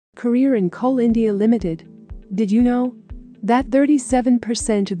Career in Coal India Limited. Did you know that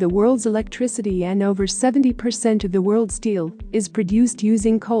 37% of the world's electricity and over 70% of the world's steel is produced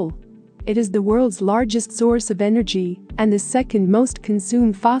using coal? It is the world's largest source of energy and the second most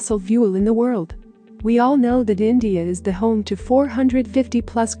consumed fossil fuel in the world. We all know that India is the home to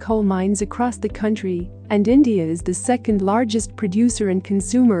 450+ coal mines across the country, and India is the second largest producer and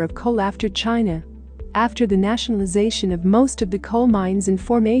consumer of coal after China. After the nationalization of most of the coal mines and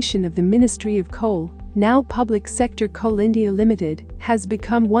formation of the Ministry of Coal, now Public Sector Coal India Limited has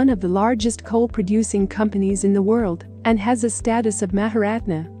become one of the largest coal-producing companies in the world and has a status of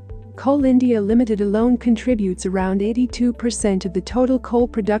Maharatna. Coal India Limited alone contributes around 82% of the total coal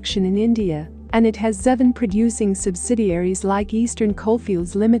production in India, and it has 7 producing subsidiaries like Eastern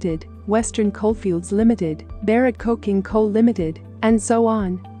Coalfields Limited, Western Coalfields Limited, Bharat Coking Coal Limited, and so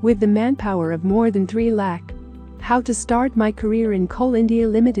on, with the manpower of more than 3 lakh. How to start my career in Coal India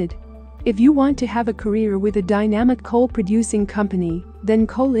Limited? If you want to have a career with a dynamic coal-producing company, then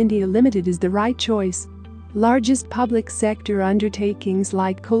Coal India Limited is the right choice. Largest public sector undertakings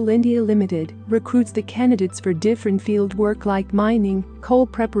like Coal India Limited recruits the candidates for different field work like mining, coal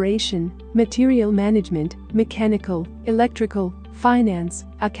preparation, material management, mechanical, electrical, finance,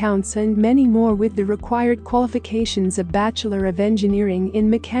 accounts and many more with the required qualifications of Bachelor of Engineering in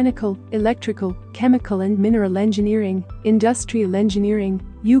Mechanical, Electrical, Chemical and Mineral Engineering, Industrial Engineering.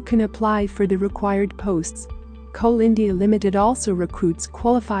 You can apply for the required posts. Coal India Limited also recruits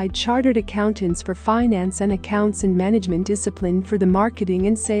qualified chartered accountants for finance and accounts and management discipline for the marketing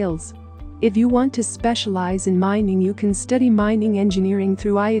and sales. If you want to specialize in mining, you can study mining engineering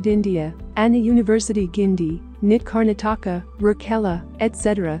through IIT India, Anna University Guindy, NIT Karnataka, Rourkela,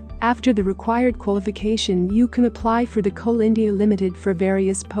 etc. After the required qualification, you can apply for the Coal India Limited for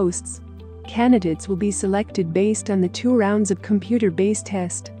various posts. Candidates will be selected based on the 2 rounds of computer-based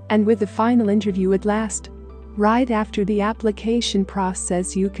test and with the final interview at last. Right after the application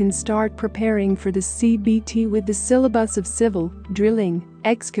process, you can start preparing for the CBT with the syllabus of civil, drilling,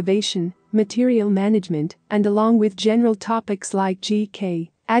 excavation, material management, and along with general topics like GK,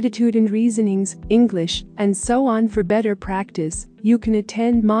 attitude and reasonings, English, and so on. For better practice, you can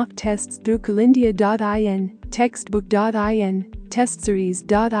attend mock tests through coalindia.in, textbook.in,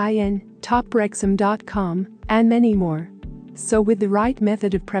 testseries.in, toprexam.com, and many more. So with the right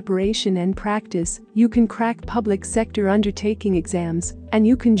method of preparation and practice, you can crack public sector undertaking exams and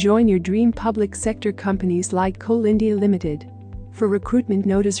you can join your dream public sector companies like Coal India Limited. For recruitment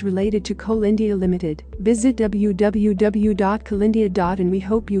notice related to Coal India Limited, visit www.coalindia.in. We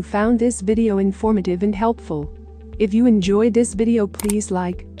hope you found this video informative and helpful. If you enjoyed this video, please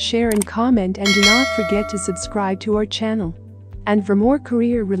like, share and comment, and do not forget to subscribe to our channel. And for more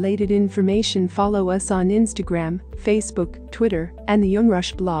career-related information, follow us on Instagram, Facebook, Twitter, and the Young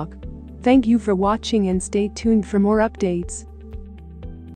Rush blog. Thank you for watching and stay tuned for more updates.